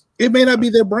brands. It may not be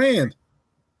their brand.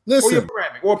 Listen,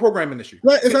 or programming issue.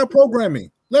 It's not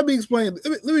programming. Let me explain.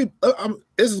 Let me.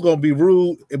 This is going to be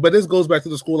rude, but this goes back to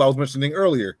the school I was mentioning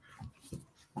earlier.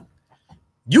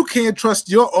 You can't trust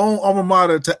your own alma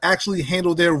mater to actually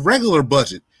handle their regular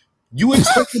budget. You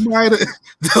expect somebody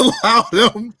to allow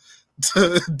them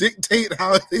to dictate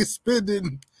how they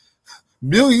spending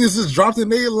millions is dropped in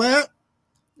their lap.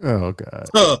 Oh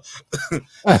God!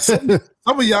 Some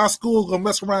of y'all schools gonna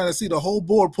mess around and see the whole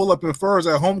board pull up in furs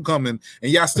at homecoming,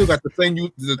 and y'all still got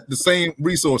the same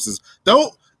resources.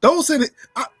 Don't say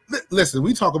that. Listen,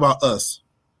 we talk about us.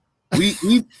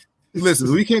 We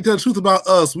listen. We can't tell the truth about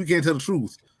us. We can't tell the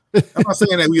truth. I'm not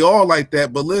saying that we all like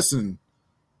that, but listen,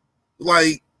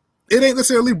 like it ain't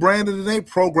necessarily branded. It ain't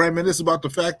programming. It's about the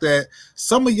fact that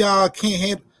some of y'all can't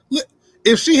handle.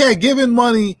 If she had given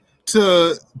money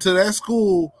to that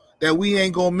school that we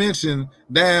ain't gonna mention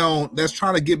down, that's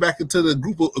trying to get back into the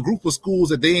group of schools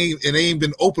that they ain't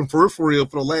been open for real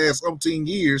for the last 18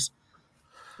 years.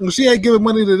 When she had given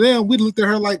money to them, we looked at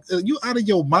her like, you out of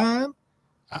your mind?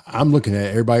 I'm looking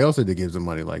at everybody else that gives them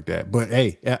money like that. But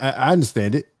hey, I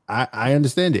understand it. I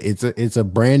understand it. It's a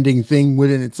branding thing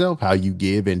within itself, how you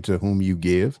give and to whom you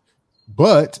give.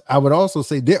 But I would also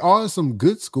say there are some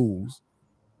good schools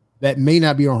that may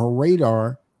not be on her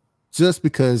radar just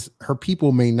because her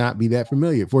people may not be that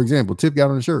familiar. For example, Tip got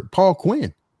on the shirt, Paul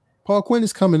Quinn. Paul Quinn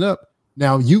is coming up.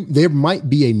 Now, there might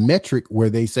be a metric where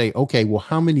they say, okay, well,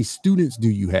 how many students do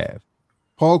you have?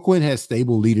 Paul Quinn has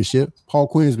stable leadership. Paul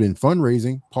Quinn has been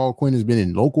fundraising. Paul Quinn has been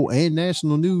in local and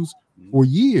national news for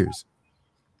years.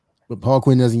 But Paul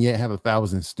Quinn doesn't yet have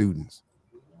 1,000 students.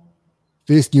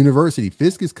 Fisk University.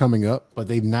 Fisk is coming up, but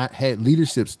they've not had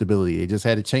leadership stability. They just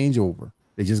had a changeover.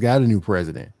 They just got a new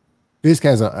president. Fisk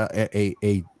has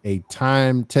a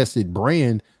time-tested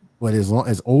brand, but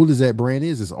as old as that brand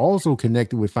is, it's also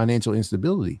connected with financial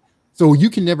instability. So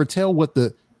you can never tell what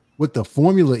the what the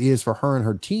formula is for her and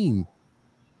her team,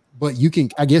 but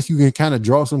I guess you can kind of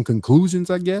draw some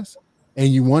conclusions, I guess. And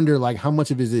you wonder like how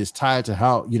much of it is tied to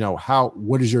how,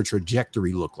 what does your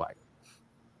trajectory look like?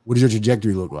 What does your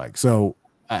trajectory look like? So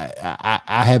I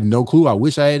have no clue. I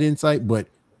wish I had insight, but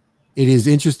it is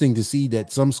interesting to see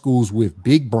that some schools with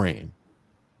big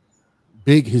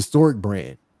historic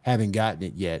brand haven't gotten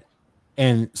it yet.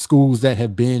 And schools that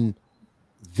have been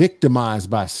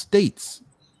victimized by states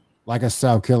like a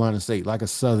South Carolina State, like a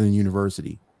Southern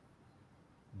University,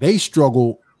 they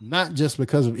struggle not just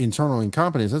because of internal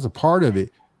incompetence, that's a part of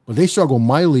it, but they struggle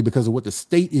mightily because of what the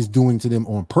state is doing to them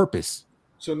on purpose.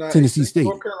 So now Tennessee State,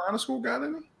 North Carolina school got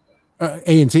in it?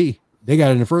 A&T, they got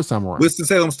it in the first time around.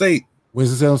 Winston-Salem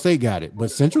State got it, but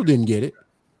Central didn't get it.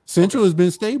 Central has been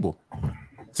stable.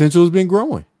 Central has been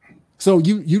growing. So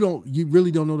you really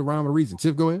don't know the rhyme or reason.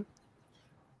 Tiff, go ahead.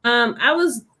 I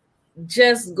was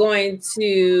just going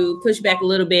to push back a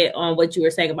little bit on what you were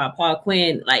saying about Paul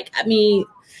Quinn. Like, I mean,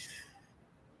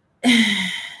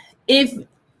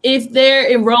 if their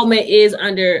enrollment is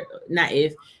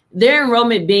their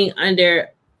enrollment being under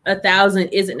 1,000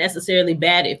 isn't necessarily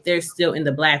bad if they're still in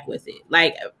the black with it.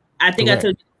 Like, I think Correct. I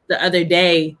told you the other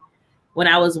day when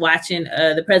I was watching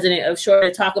the president of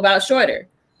Shorter talk about Shorter.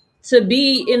 To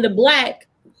be in the black,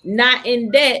 not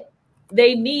in debt,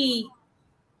 they need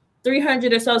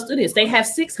 300 or so students. They have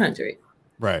 600.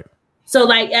 Right. So,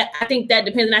 like, I think that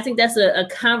depends. And I think that's a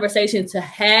conversation to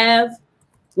have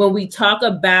when we talk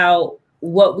about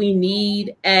what we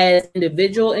need as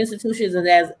individual institutions and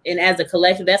as a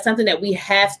collective. That's something that we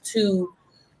have to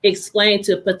explain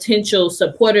to potential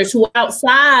supporters who are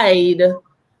outside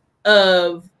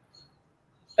of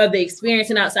the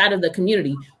experience and outside of the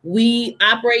community. We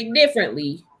operate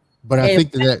differently. But I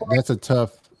think that's a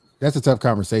tough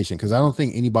conversation, because I don't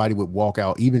think anybody would walk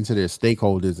out even to their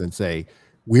stakeholders and say,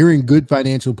 we're in good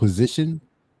financial position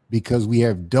because we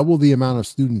have double the amount of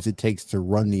students it takes to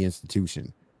run the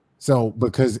institution. So,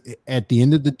 because at the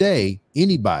end of the day,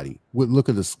 anybody would look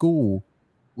at a school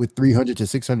with 300 to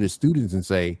 600 students and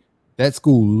say, that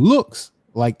school looks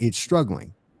like it's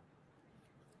struggling.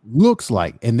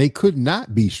 And they could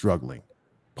not be struggling.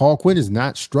 Paul Quinn is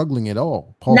not struggling at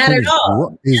all. Paul not Quinn at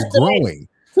all. Is growing.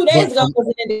 2 days ago was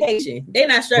an indication. They're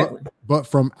not struggling. But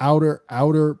from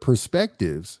outer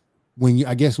perspectives, when you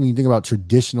think about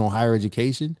traditional higher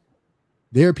education,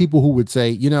 there are people who would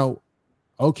say,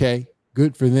 okay,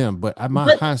 good for them, but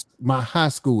my high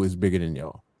school is bigger than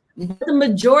y'all. The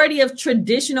majority of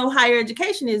traditional higher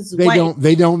education is they white.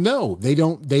 They don't know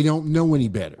any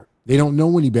better. They don't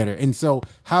know any better. And so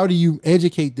how do you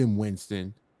educate them,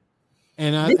 Winston?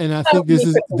 And I think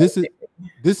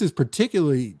this is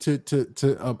particularly to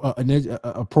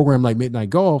a program like Midnight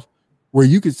Golf, where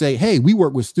you could say, hey, we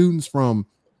work with students from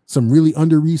some really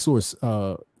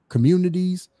under-resourced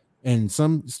communities and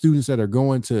some students that are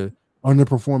going to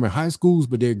underperforming high schools,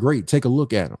 but they're great. Take a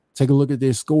look at them. Take a look at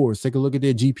their scores. Take a look at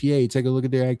their GPA. Take a look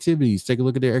at their activities. Take a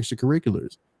look at their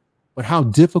extracurriculars. But how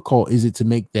difficult is it to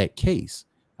make that case?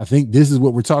 I think this is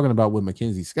what we're talking about with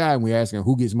MacKenzie Scott, and we're asking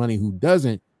who gets money, who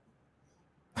doesn't.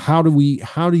 How do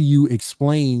you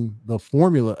explain the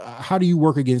formula? How do you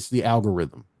work against the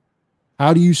algorithm?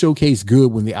 How do you showcase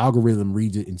good when the algorithm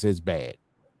reads it and says bad?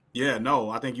 Yeah, no,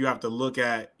 I think you have to look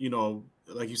at,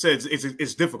 like you said,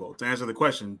 it's difficult to answer the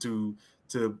question to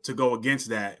go against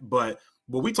that. But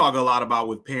what we talk a lot about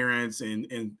with parents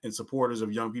and supporters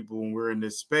of young people when we're in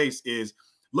this space is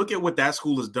look at what that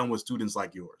school has done with students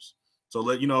like yours. So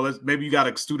maybe you got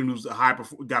a student who's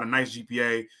got a nice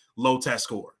GPA, low test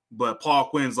score, but Paul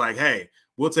Quinn's like, hey,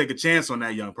 we'll take a chance on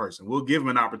that young person. We'll give him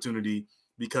an opportunity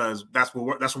because that's what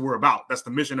we're about. That's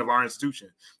the mission of our institution.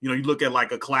 You look at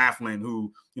like a Claflin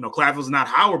who, Claflin's not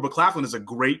Howard, but Claflin is a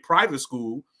great private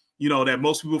school, that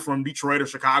most people from Detroit or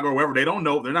Chicago or wherever, they don't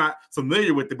know, they're not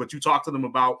familiar with it, but you talk to them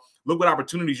about, look what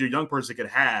opportunities your young person could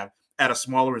have at a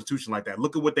smaller institution like that.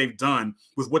 Look at what they've done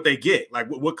with what they get, like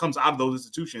what comes out of those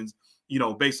institutions,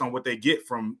 based on what they get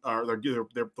from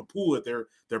the pool that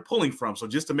they're pulling from. So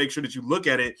just to make sure that you look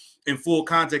at it in full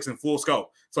context and full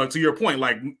scope. So to your point,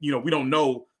 like, we don't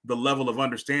know the level of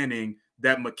understanding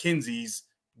that MacKenzie's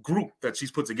group that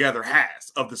she's put together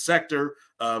has of the sector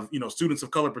of, students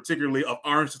of color, particularly of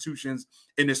our institutions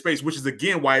in this space, which is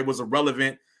again why it was a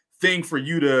relevant thing for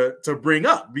you to bring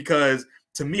up, because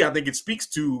to me, I think it speaks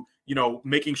to,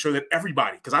 making sure that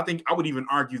everybody, because I think I would even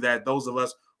argue that those of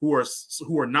us who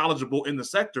are knowledgeable in the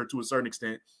sector to a certain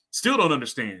extent still don't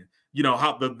understand,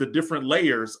 how the different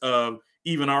layers of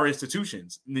even our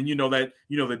institutions. And then,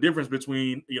 the difference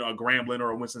between, a Grambling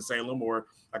or a Winston-Salem or,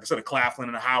 like I said, a Claflin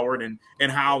and a Howard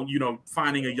and how,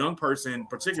 finding a young person,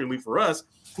 particularly for us,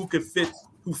 who could fit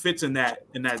who fits in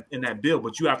that bill,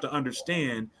 but you have to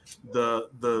understand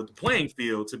the playing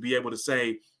field to be able to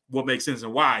say what makes sense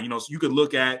and why. So you could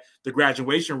look at the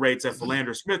graduation rates at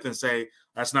Philander Smith and say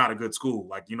that's not a good school.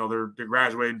 Like, they're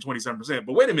graduating 27%.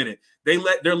 But wait a minute,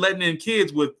 they're letting in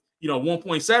kids with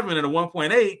 1.7 and a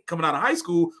 1.8 coming out of high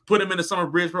school, put them in the summer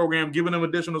bridge program, giving them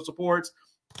additional supports,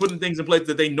 putting things in place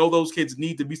that they know those kids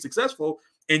need to be successful.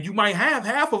 And you might have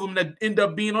half of them that end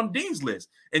up being on Dean's list.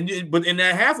 But in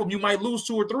that half of them, you might lose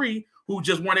 2 or 3 who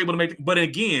just weren't able to make it. But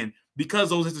again, because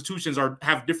those institutions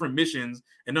have different missions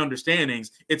and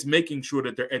understandings, it's making sure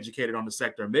that they're educated on the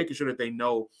sector, making sure that they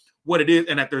know what it is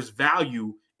and that there's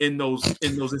value in those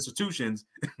institutions.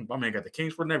 My man got the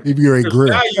Kingsford and everything. If you're a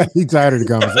grill, he's tired of the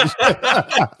conversation.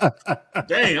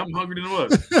 Dang, I'm hungry to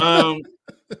look.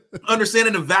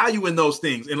 Understanding the value in those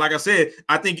things, and like I said,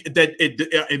 I think that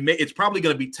it's probably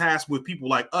going to be tasked with people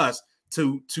like us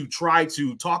to try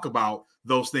to talk about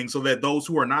those things, so that those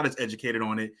who are not as educated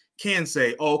on it can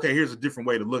say, "Oh, okay, here's a different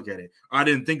way to look at it. I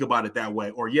didn't think about it that way."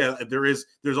 Or, yeah, there's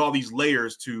all these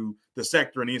layers to the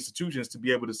sector and the institutions to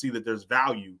be able to see that there's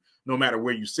value no matter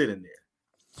where you sit in there.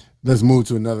 Let's move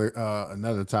to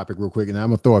another topic real quick, and I'm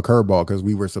gonna throw a curveball because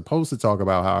we were supposed to talk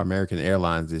about how American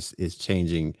Airlines is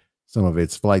changing some of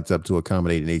its flights up to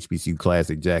accommodate an HBCU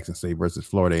Classic, Jackson State versus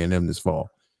Florida A&M this fall.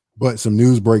 But some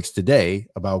news breaks today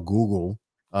about Google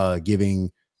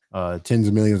giving tens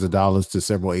of millions of dollars to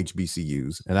several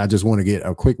HBCUs, and I just want to get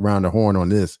a quick round of horn on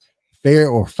this. Fair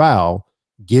or foul,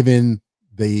 given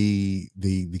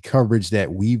the coverage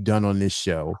that we've done on this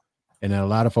show, and that a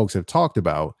lot of folks have talked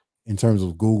about in terms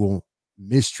of Google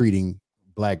mistreating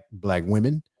black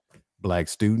women, black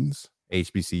students,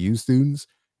 HBCU students.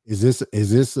 Is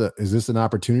this an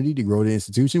opportunity to grow the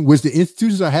institution, which the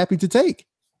institutions are happy to take,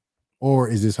 or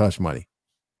is this hush money?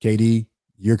 KD,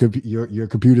 your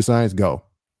computer science, go.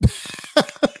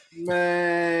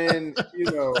 Man,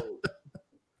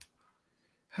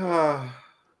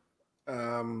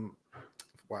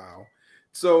 wow.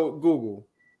 So Google,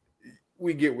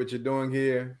 we get what you're doing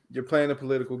here. You're playing a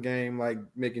political game, like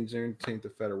making Juneteenth a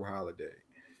federal holiday.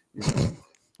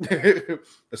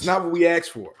 That's not what we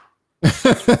asked for. We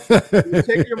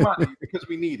take your money because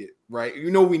we need it, right? We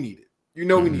need it. We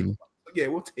need it. Yeah,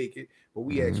 we'll take it. But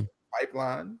we ask for a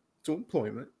pipeline to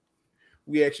employment.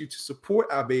 We ask you to support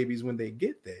our babies when they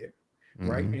get there,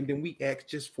 right? And then we ask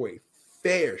just for a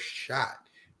fair shot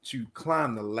to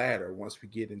climb the ladder once we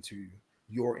get into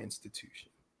your institution.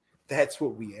 That's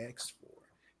what we asked for.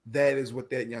 That is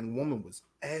what that young woman was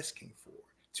asking for,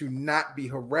 to not be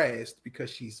harassed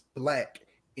because she's black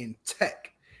in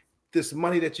tech. This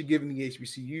money that you're giving the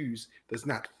HBCUs does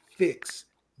not fix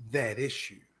that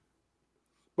issue.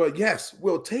 But yes,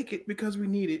 we'll take it because we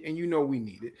need it, and we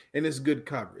need it, and it's good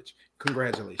coverage.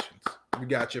 Congratulations, you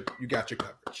got your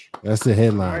coverage. That's the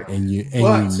headline,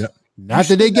 right? Not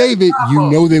that they gave it,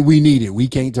 that we need it. We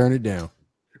can't turn it down,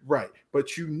 right?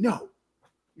 But you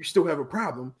still have a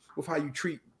problem with how you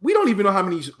treat. We don't even know how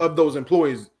many of those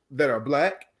employees that are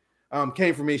black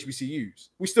came from HBCUs.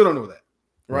 We still don't know that,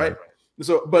 right?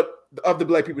 So, but of the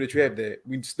black people that you have there,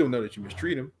 we still know that you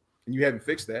mistreat them, and you haven't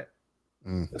fixed that.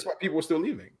 That's why people are still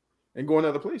leaving and going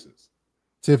other places.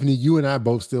 Tiffany, you and I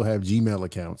both still have Gmail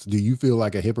accounts. Do you feel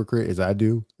like a hypocrite as I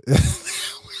do? We're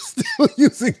still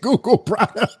using Google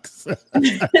products. Nah,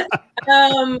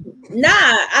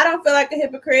 I don't feel like a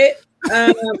hypocrite.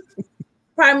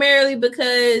 Primarily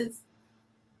because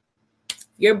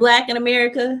you're black in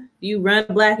America. You run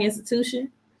a black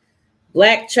institution,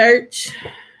 black church,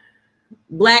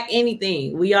 black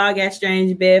anything. We all got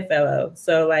strange bedfellows.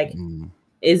 So like,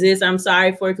 is this I'm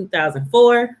sorry for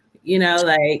 2004?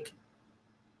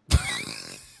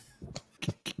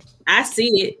 I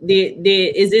see it.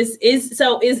 Is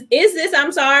this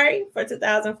I'm sorry for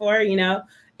 2004?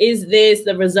 Is this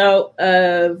the result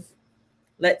of,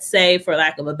 let's say, for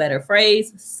lack of a better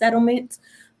phrase, settlement?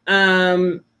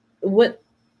 What?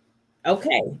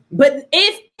 Okay, but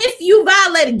if you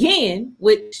violate again,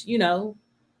 which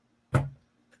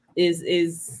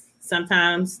is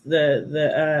sometimes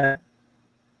the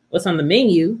what's on the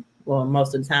menu. Well,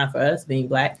 most of the time for us being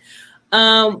black,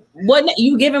 what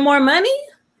you giving more money?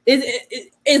 Is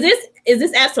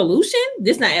this absolution?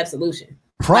 This not absolution.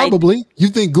 Probably. Like, you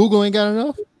think Google ain't got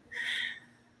enough?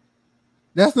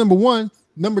 That's number one.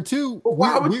 Number two,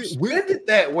 why would you spend it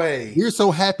that way? We're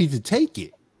so happy to take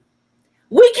it.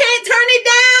 We can't turn it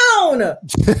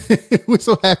down. We're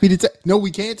so happy to take. No,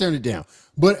 we can't turn it down.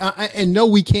 But no,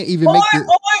 we can't even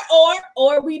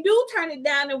or we do turn it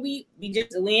down and we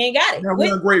ain't got it. No,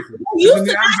 we're ungrateful.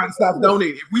 Everybody stops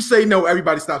donating. If we say no,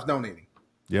 everybody stops donating.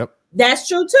 Yep. That's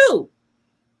true too.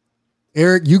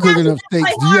 Eric, you cooking up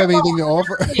steaks. Do you have anything to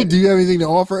offer? Do you have anything to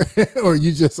offer? Or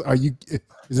is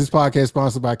this podcast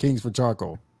sponsored by Kings for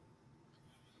Charcoal?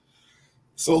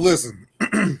 So listen,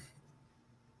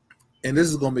 and this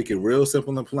is going to make it real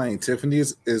simple and plain. Tiffany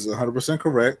is 100%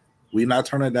 correct. We're not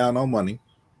turning down no money.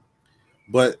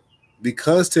 But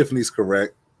because Tiffany's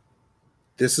correct,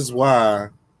 this is why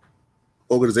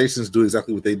organizations do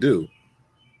exactly what they do.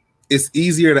 It's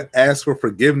easier to ask for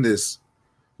forgiveness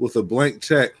with a blank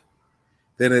check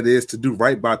than it is to do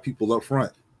right by people up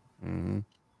front. Mm-hmm.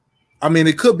 I mean,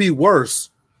 it could be worse.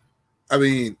 I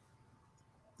mean,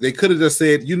 they could have just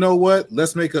said, you know what?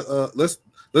 Let's make a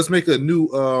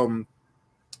new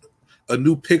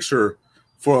picture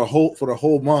for the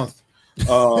whole month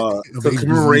to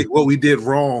commemorate what we did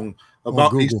wrong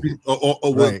about HBCU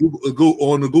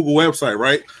on the Google website,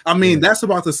 right? I mean, that's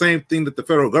about the same thing that the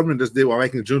federal government just did while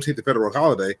making Juneteenth a federal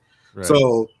holiday. Right.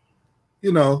 So,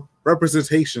 you know,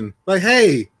 representation. Like,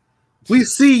 hey, we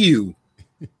see you.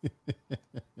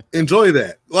 Enjoy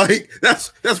that. Like,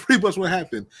 that's pretty much what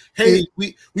happened. Hey,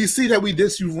 we see that we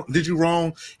did you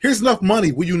wrong. Here's enough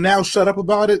money. Will you now shut up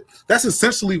about it? That's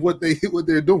essentially what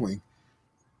they're doing.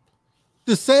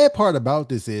 The sad part about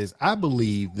this is I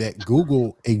believe that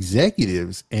Google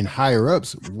executives and higher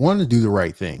ups want to do the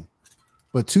right thing.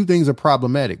 But two things are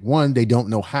problematic. One, they don't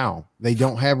know how. They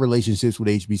don't have relationships with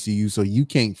HBCU, so you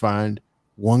can't find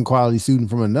one quality student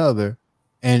from another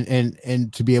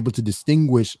and to be able to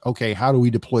distinguish, okay, how do we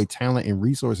deploy talent and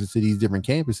resources to these different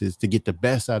campuses to get the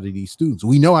best out of these students?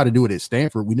 We know how to do it at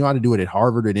Stanford. We know how to do it at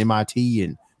Harvard and MIT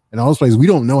and all those places. We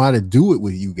don't know how to do it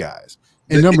with you guys.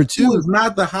 And number two is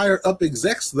not the higher up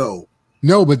execs, though.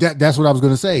 No, but that's what I was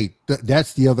going to say.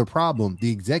 That's the other problem.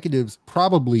 The executives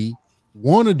probably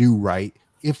want to do right,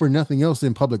 if for nothing else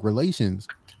in public relations,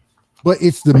 but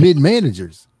it's the mid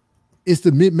managers. It's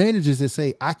the mid managers that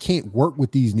say, I can't work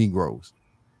with these Negroes.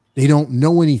 They don't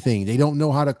know anything. They don't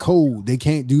know how to code. They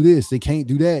can't do this. They can't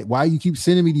do that. Why you keep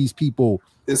sending me these people?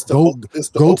 Go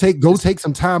take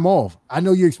some time off. I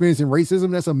know you're experiencing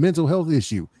racism. That's a mental health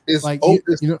issue. It's like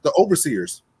the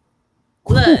overseers.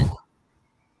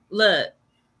 Look,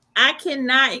 I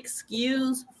cannot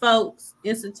excuse folks,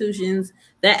 institutions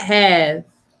that have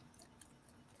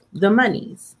the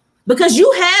monies, because you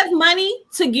have money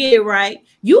to get it right.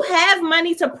 You have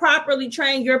money to properly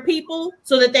train your people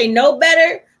so that they know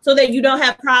better, so that you don't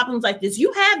have problems like this.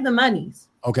 You have the monies.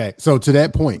 Okay, so to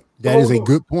that point, that is a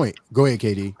good point. Go ahead,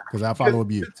 KD, because I'll follow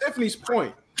up you. To Tiffany's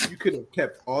point, you could have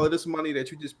kept all of this money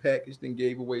that you just packaged and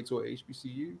gave away to a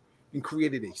HBCU and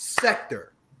created a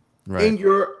sector in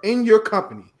your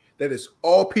company that is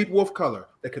all people of color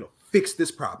that could have fixed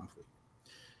this problem for you.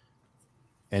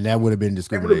 And that would have been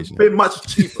discrimination. Been much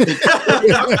cheaper.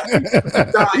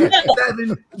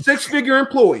 7 six-figure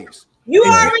employees. You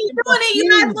already doing it. You're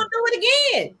not going to do it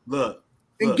again. Look,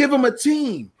 and give them a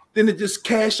team. Than to just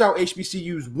cash out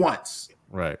HBCUs once.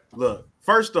 Right. Look,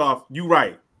 first off, you're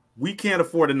right. We can't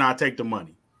afford to not take the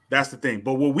money. That's the thing.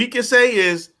 But what we can say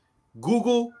is,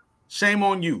 Google, shame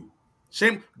on you.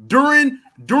 Shame during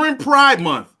Pride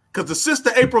Month, because the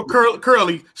sister April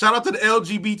Curley, shout out to the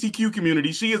LGBTQ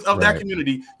community. She is of that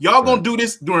community. Y'all gonna do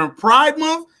this during Pride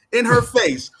Month in her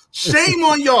face. Shame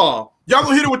on y'all. Y'all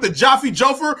gonna hit her with the Jaffe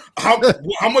Joffer. How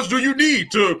much do you need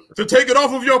to take it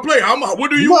off of your plate? What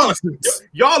do you want?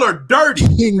 Y'all are dirty.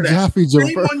 King Jaffe Joffer.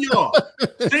 Shame on y'all.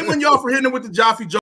 Shame on y'all for hitting her with the Jaffe Joffer.